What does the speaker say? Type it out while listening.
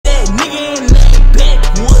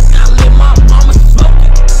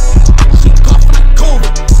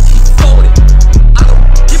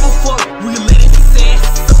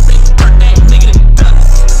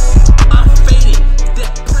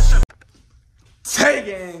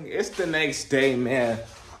TaeGang, it's the next day, man.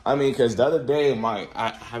 I mean, because the other day, I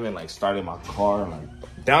haven't, like, started my car.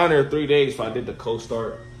 Like, down there 3 days, so I did the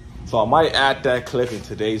co-start. So I might add that clip in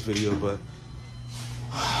today's video, but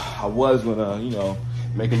I was gonna, you know,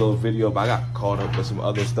 make a little video, but I got caught up with some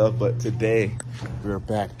other stuff. But today, we're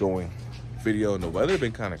back doing video, and the weather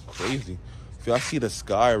been kind of crazy. If y'all see the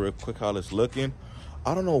sky real quick, how it's looking,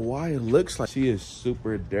 I don't know why it looks like she is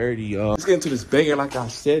super dirty. Let's get into this banger. Like I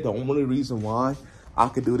said, the only reason why I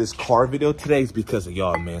could do this car video today is because of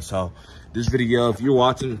y'all, man. So this video, if you're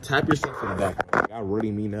watching, tap yourself in the back. Like, I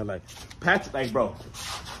really mean that. Like, pat, like, bro,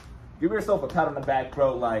 give yourself a pat on the back,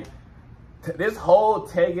 bro. Like, this whole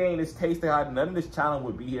TaeGang, this TaeStayHigh, none of this channel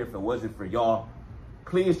would be here if it wasn't for y'all.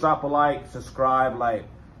 Please drop a like, subscribe. Like,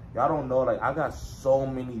 y'all don't know, like, I got so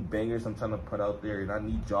many bangers I'm trying to put out there, and I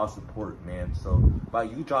need y'all support, man. So by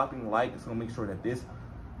you dropping a like, it's gonna make sure that this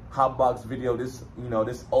Hotbox video, this, you know,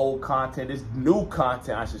 this old content, this new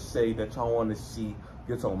content, I should say, that y'all want to see,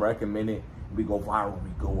 gets on recommended, and we go viral when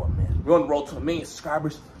we go up, man. We're on the road to 1 million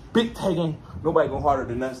subscribers. Big TaeGang. Nobody go harder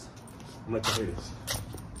than us. I'm gonna let you hear this.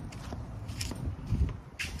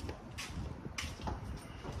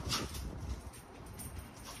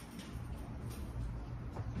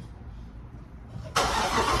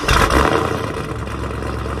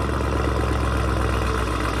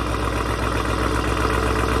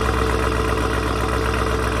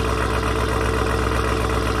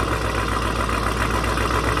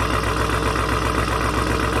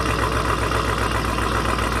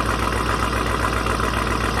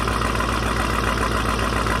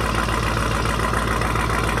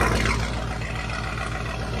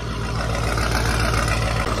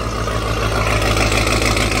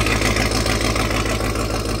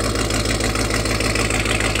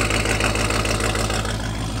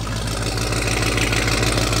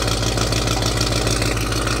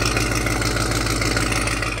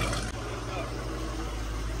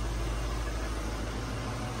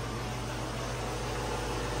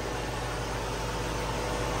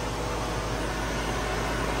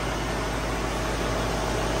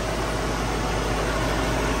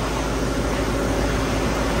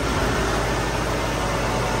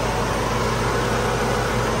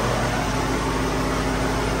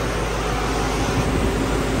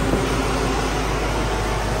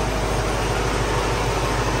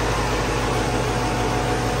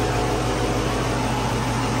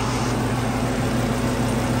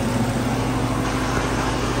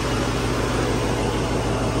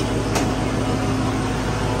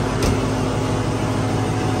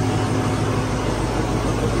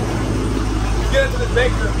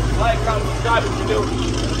 Baker, like, comment, subscribe if you do.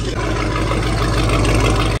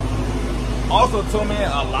 Also, too, man,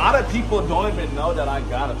 a lot of people don't even know that I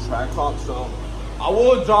got a track talk, so I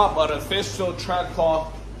will drop an official track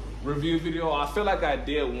talk review video. I feel like I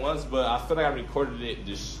did once, but I feel like I recorded it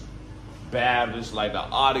just bad, just like the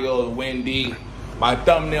audio was windy. My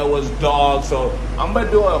thumbnail was dog, so I'm gonna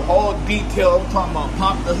do a whole detail. I'm talking about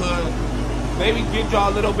pop the hood. Maybe get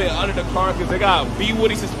y'all a little bit under the car because they got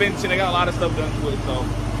B-Woody suspension. They got a lot of stuff done to it. So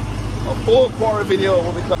a full car video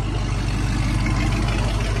will be coming.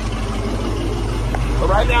 But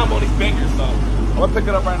right now I'm on these bangers, so I'm gonna pick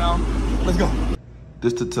it up right now. Let's go.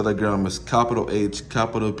 This to Telegram is capital H,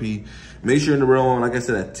 capital P. Make sure you're in the real one. Like I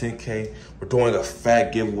said, at 10K, we're doing a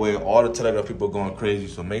fat giveaway. All the Telegram people are going crazy,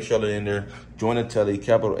 so make sure they're in there. Join the Tele,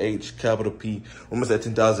 capital H, capital P. Almost at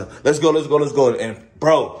 10,000. Let's go, let's go, let's go. And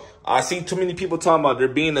bro, I see too many people talking about they're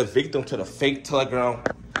being a victim to the fake Telegram.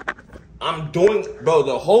 I'm doing, bro,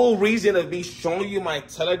 the whole reason of me showing you my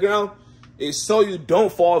Telegram is so you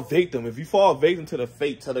don't fall victim. If you fall victim to the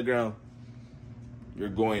fake Telegram, you're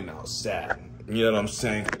going out sad. You know what I'm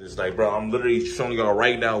saying? It's like, bro, I'm literally showing y'all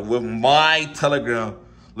right now what my Telegram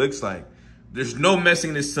looks like. There's no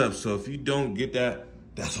messing this up. So if you don't get that,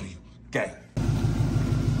 that's on you. Okay.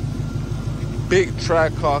 Big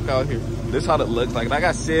track hawk out here. This is how it looks like. Like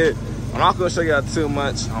I said, I'm not gonna show y'all too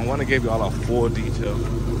much. I want to give y'all a full detail.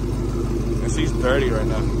 And she's 30 right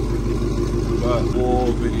now. But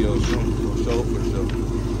full video, for sure.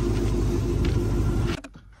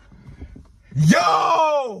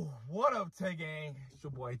 Yo! What up, TaeGang? It's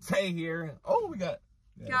your boy Tay here. Oh, we got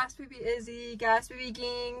Gas Baby Izzy, Gas Baby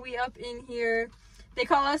Gang. We up in here. They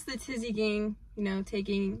call us the Tizzy Gang. You know,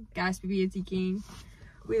 TaeGang, Gas Baby Izzy Gang.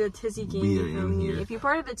 We the Tizzy Gang. We are in here. If you're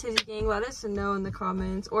part of the Tizzy Gang, let us know in the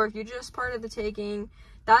comments. Or if you're just part of the TaeGang,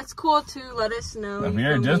 that's cool too. Let us know. If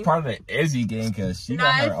you're just part of the Izzy Gang, because she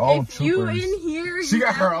got her own troopers. You in here, she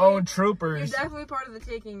got her own troopers. You're definitely part of the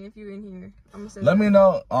TaeGang if you in here. I'm gonna say let me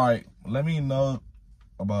know. All right, let me know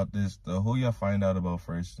about this. Who y'all find out about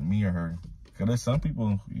first, me or her? Cause there's some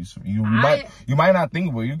people you might not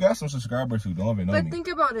think, but you got some subscribers who don't even know me. But think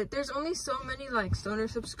about it. There's only so many like stoner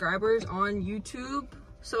subscribers on YouTube.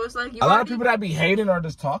 So it's like a lot of people that be hating or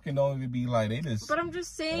just talking don't even be like, they just. But I'm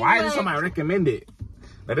just saying. Why did somebody recommend it?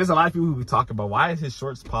 Like, there's a lot of people who be talking about why is his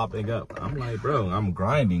shorts popping up. I'm like, bro, I'm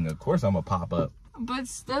grinding. Of course I'm gonna pop up. But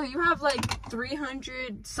still, you have like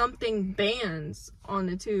 300 something bands on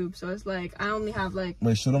the tube. So it's like I only have like.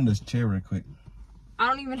 Wait, show them this chair real quick. I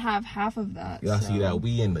don't even have half of that. Y'all see that?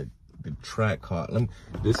 We in the track car.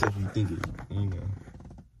 This if you think it, you know.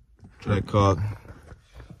 Track car.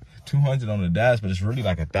 200 on the dash, but it's really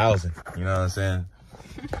like 1,000. You know what I'm saying?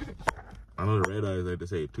 I know the red eyes like to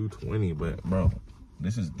say 220, but bro,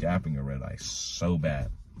 this is gapping a red eye so bad.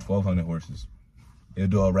 1,200 horses. It'll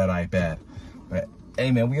do a red eye bad. But hey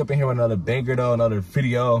man, we up in here with another banger though, another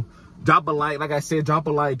video. Drop a like I said, drop a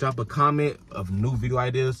like, drop a comment of new video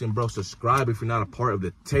ideas, and bro, subscribe if you're not a part of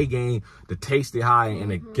the TaeGang, the TaeStayHigh, and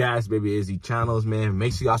the Gas Baby Izzy channels, man.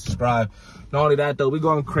 Make sure y'all subscribe. Not only that though, we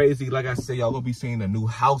going crazy. Like I said, y'all gonna be seeing the new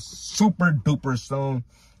house super duper soon.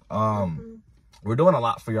 We're doing a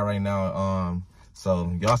lot for y'all right now.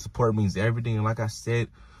 So y'all support means everything. And like I said,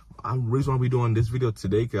 the reason why we doing this video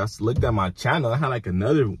today, cause I looked at my channel, I had like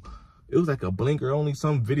another. It was like a blinker only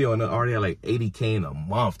some video, and it already had like 80K in a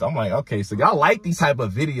month. I'm like, okay, so y'all like these type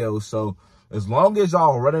of videos. So as long as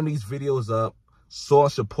y'all running these videos up, so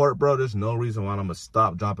support, bro, there's no reason why I'm gonna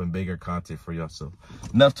stop dropping bigger content for y'all. So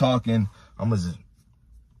enough talking. I'm gonna just,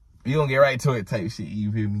 you gonna get right to it type shit.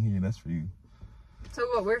 You hear me here? That's for you. So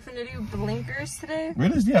what, we're finna do blinkers today? We're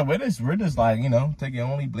just like, you know, taking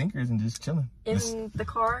only blinkers and just chilling. In the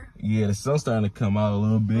car? Yeah, the sun's starting to come out a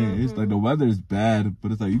little bit. It's like the weather is bad,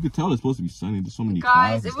 but it's like you could tell it's supposed to be sunny. There's so many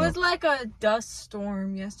clouds. Guys, it was like a dust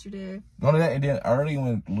storm yesterday. None of that, and then early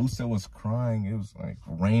when Lucia was crying, it was like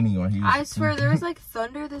raining or he was I swear there was like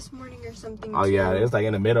thunder this morning or something. Oh yeah, it was like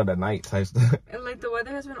in the middle of the night type stuff. And like the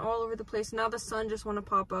weather has been all over the place. Now the sun just want to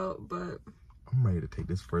pop out, but I'm ready to take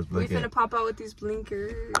this first blinker. We're gonna pop out with these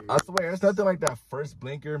blinkers. I swear, it's nothing like that first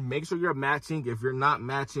blinker. Make sure you're matching. If you're not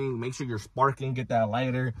matching, make sure you're sparking. Get that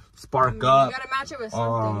lighter, spark up. You gotta match it with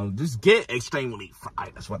something. Just get extremely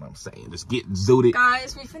fried. That's what I'm saying. Just get zooted.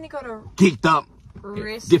 Guys, we finna go to geeked up.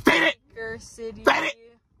 Get faded. City.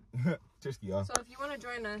 Faded. Cheers, y'all. So if you want to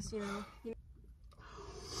join us, you know.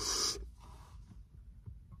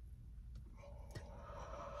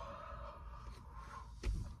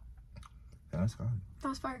 That's fire. That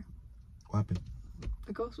was fire. What happened?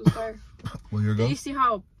 The ghost was fire. Well, your ghost? Did you see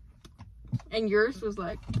how? And yours was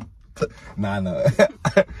like. Nah.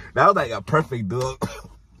 That was like a perfect dog.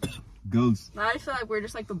 Ghost. I feel like we're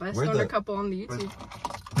just like the best stoner couple on the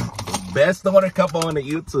YouTube. Best stoner couple on the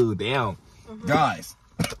YouTube. Damn. Guys.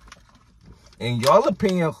 In y'all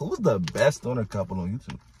opinion, who's the best stoner couple on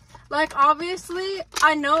YouTube? Like, obviously,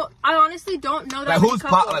 I honestly don't know that many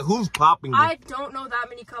couples. Who's popping? I don't know that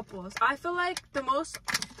many couples. I feel like the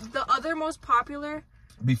other most popular.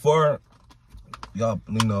 Before, y'all,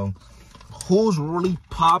 you know, who's really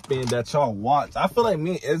popping that y'all watch? I feel like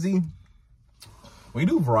me and Izzy, we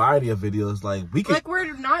do variety of videos. Like, we can. Like,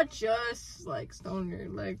 we're not just, like, stoner.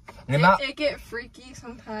 Like, it get freaky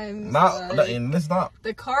sometimes. And it's not.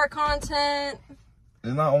 The car content.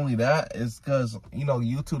 And not only that, it's because, you know,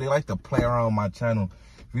 YouTube, they like to play around my channel.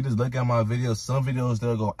 If you just look at my videos, some videos,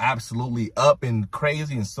 they'll go absolutely up and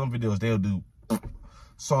crazy, and some videos, they'll do.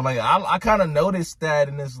 So, like, I kind of noticed that,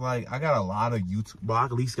 and it's like, I got a lot of YouTube, but I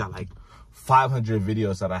at least got, like, 500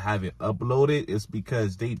 videos that I haven't uploaded. It's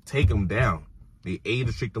because they take them down. They age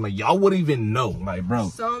restrict them. Like, y'all wouldn't even know. Like, bro.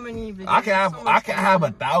 So many videos. I can have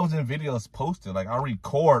 1,000 videos posted. Like, I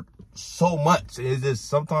record so much. It's just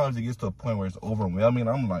sometimes it gets to a point where it's overwhelming.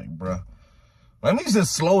 I'm like, bro, let me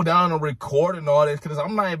just slow down and record and all this, because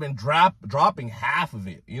I'm not even dropping half of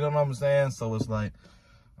it. You know what I'm saying? So it's like,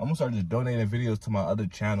 I'm gonna start just donating videos to my other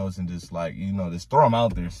channels and just, like, you know, just throw them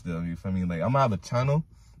out there still. You feel me? Like, I'm gonna have a channel.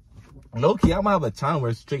 Low key, I'm gonna have a channel where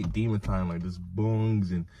it's straight demon time, like just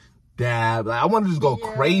bongs and dab. Like, I want to just go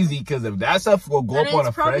crazy, because if that stuff will go up on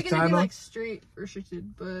a fresh channel, it's probably gonna be like straight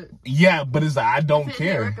restricted, but yeah, but it's like, I don't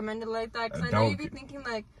care. Recommended like that, because I know you'd be thinking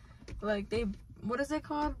like they, what is it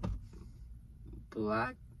called?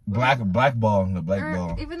 Black ball.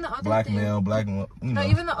 Even the other blackmail, thing. No,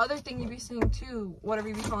 even the other thing you'd be saying too, whatever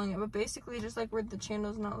you be calling it, but basically just like where the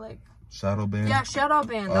channel's not like shadow ban. Yeah, shadow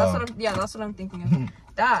ban. That's what I'm thinking of.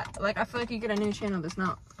 That, like, I feel like you get a new channel that's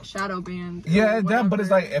not shadow banned. Yeah, that, but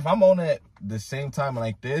it's like, if I'm on it the same time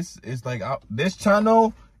like this, it's like, this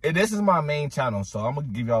channel, this is my main channel. So I'm gonna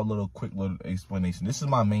give y'all a little quick little explanation. This is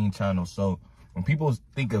my main channel. So when people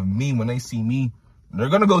think of me, when they see me, they're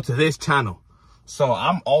gonna go to this channel. So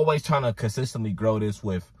I'm always trying to consistently grow this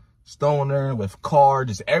with stoner, with car,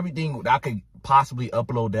 just everything that I could possibly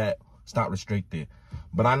upload that it's not restricted.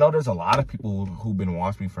 But I know there's a lot of people who've been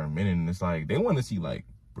watching me for a minute, and it's like they want to see like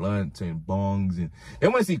blunts and bongs, and they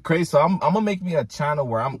want to see crazy. So I'm gonna make me a channel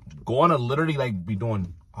where I'm going to literally like be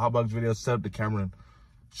doing Hotbox videos, set up the camera, and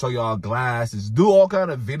show y'all glasses, do all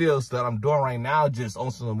kind of videos that I'm doing right now, just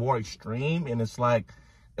on some more extreme. And it's like,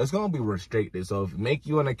 it's gonna be restricted. So if you make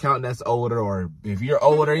you an account that's older, or if you're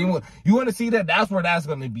older, you want to see that, that's where that's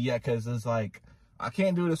gonna be at. Because it's like, I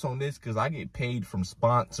can't do this on this because I get paid from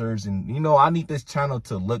sponsors, and you know, I need this channel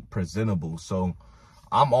to look presentable. So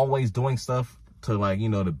I'm always doing stuff to like, you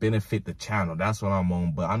know, to benefit the channel. That's what I'm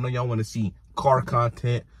on. But I know y'all want to see car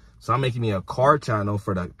content, so I'm making me a car channel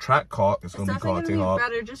for the track talk. It's gonna be called TaeGang.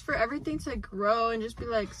 Better just for everything to grow and just be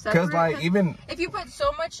like separate. Because like, even if you put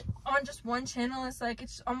so much on just one channel, it's like,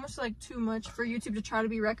 it's almost like too much for YouTube to try to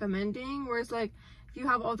be recommending. Whereas like, if you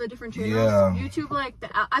have all the different channels, YouTube, like,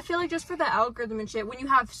 I feel like just for the algorithm and shit, when you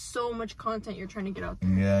have so much content you're trying to get out there.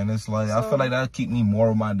 Yeah, and it's like, I feel like that'll keep me more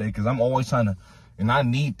of my day, because I'm always trying to, and I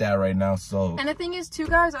need that right now. So, and the thing is too,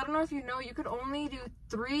 guys, I don't know if you know, you could only do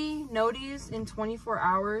 3 noties in 24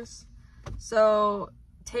 hours. So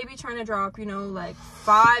Tae be trying to drop, you know, like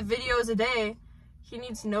 5 videos a day. He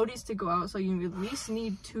needs noties to go out, so you at least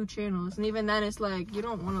need 2 channels. And even then, it's like, you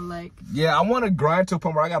don't want to like... Yeah, I want to grind to a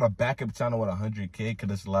point where I got a backup channel with 100K, because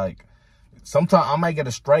it's like, sometimes I might get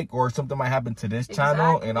a strike or something might happen to this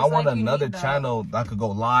channel, and I want another channel that could go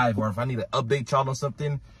live, or if I need to update y'all on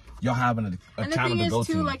something, y'all having a channel to go to. And the thing is,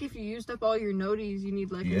 too, like, if you used up all your noties, you need,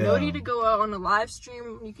 like, a noti to go out on a live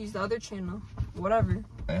stream. You can use the other channel. Whatever.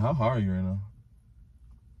 Hey, how high are you right now?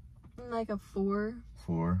 Like a 4.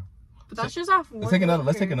 4. But that's just off one. Let's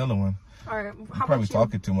take another one. All right. I'm probably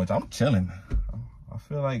talking too much. I'm chilling. I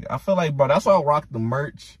feel like, bro, that's why I rock the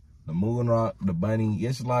merch, the moon rock, the bunny.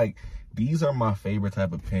 It's like, these are my favorite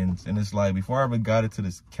type of pins. And it's like, before I ever got into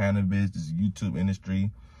this cannabis, this YouTube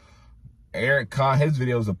industry, Eric Khan, his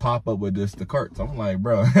videos would pop up with just the carts. I'm like,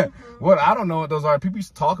 bro, what? I don't know what those are. People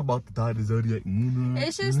used to talk about the Dot Zodiac.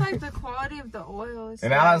 It's just like the quality of the oil.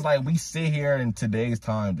 And I was like, we sit here in today's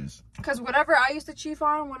time just. Because whatever I used to chief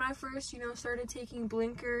on when I first, you know, started taking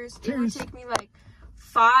blinkers, it would take me like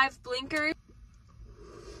 5 blinkers.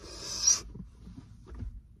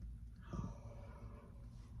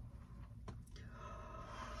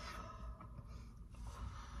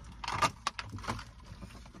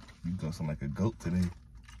 You go sound like a goat today.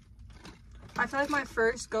 I feel like my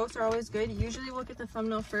first ghosts are always good. Usually we'll get the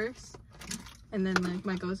thumbnail first, and then like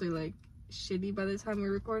my ghosts are like shitty by the time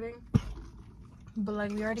we're recording. But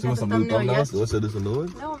like we already got the thumbnail yesterday. What's this, a new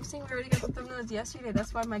one? No, I'm saying we already got the thumbnails yesterday.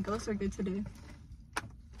 That's why my ghosts are good today.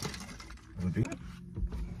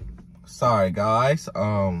 Sorry guys.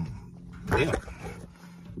 Yeah.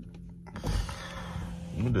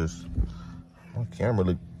 Look at this. My camera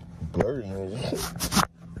look blurry.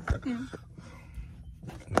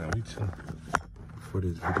 Now we too. For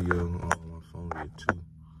this video, my phone get 2.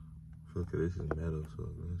 Look at this, is metal, so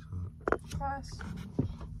it's hot. Plus.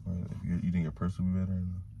 You think your purse would be better?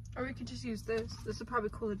 Or we could just use this. This would probably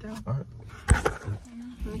cool it down. All right.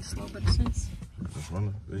 Let me slow but since. Just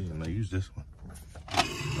run the video. Now use this one.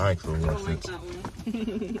 I ain't so much. I don't like that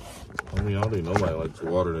one. I mean, I don't think nobody likes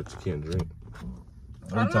water that you can't drink.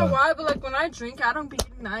 I don't know why, but like when I drink, I don't be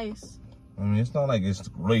nice. I mean, it's not like it's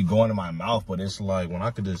really going in my mouth, but it's like when I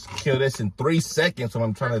could just kill this in 3 seconds when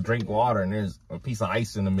I'm trying to drink water and there's a piece of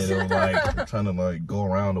ice in the middle, like I'm trying to like go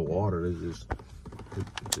around the water. It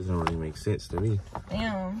doesn't really make sense to me.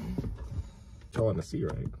 Damn. Y'all want to see,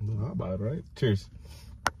 right? How about it, right? Cheers.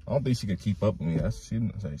 I don't think she could keep up with me. I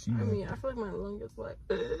mean, I feel like my lung is like.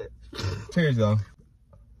 Cheers, y'all.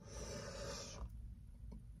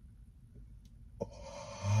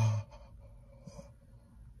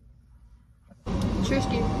 Cheers,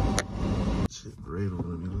 Steve. Shit, great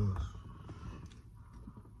over me, lost.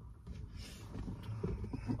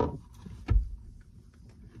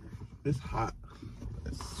 It's hot.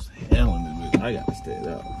 It's hell in this bitch. I gotta stay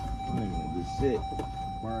out. I ain't gonna do shit.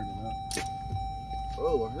 Burning up.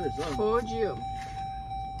 Oh, I heard something. Told you.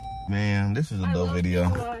 Man, this is a dope video.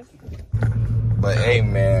 But hey,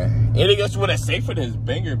 man, anything else you want to say for this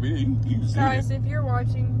banger video? Guys, if you're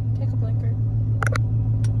watching, take a blinker.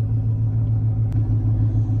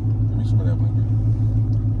 Give me some of that blinker.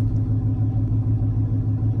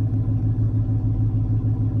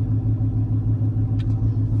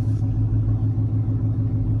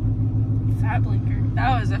 Fat blinker.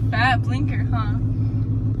 That was a fat blinker, huh?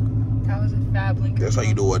 That was a fat blinker. That's how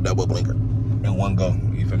you do a double blinker in one go.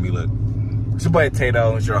 You feel me? Look. It's your boy Tae,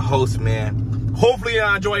 it's your host, man. Hopefully you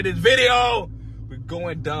enjoyed this video.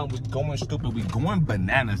 going dumb, we going stupid, we going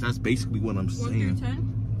bananas. That's basically what I'm saying. 1 through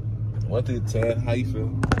 10? 1 through 10, how you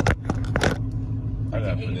feel? I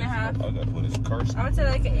gotta put this curse. I would say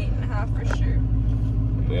like an 8.5 for sure.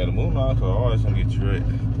 Yeah, the moon knock, I always gonna get you right.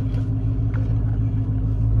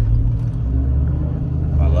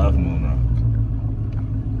 I love moon rock.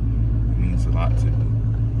 It means a lot to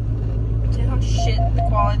me. See how shit the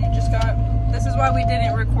quality just got? This is why we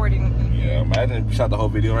didn't recording. Yeah, imagine if we shot the whole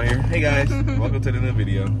video right here. Hey guys, welcome to the new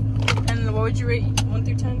video. And what would you rate 1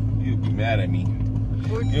 through 10? You'd be mad at me.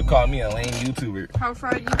 You call me a lame YouTuber. How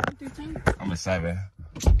far are you 1 through 10? I'm a 7.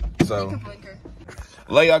 So,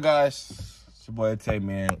 love y'all guys. It's your boy Tay,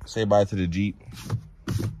 man. Say bye to the Jeep.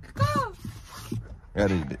 Go!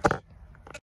 That is bitch.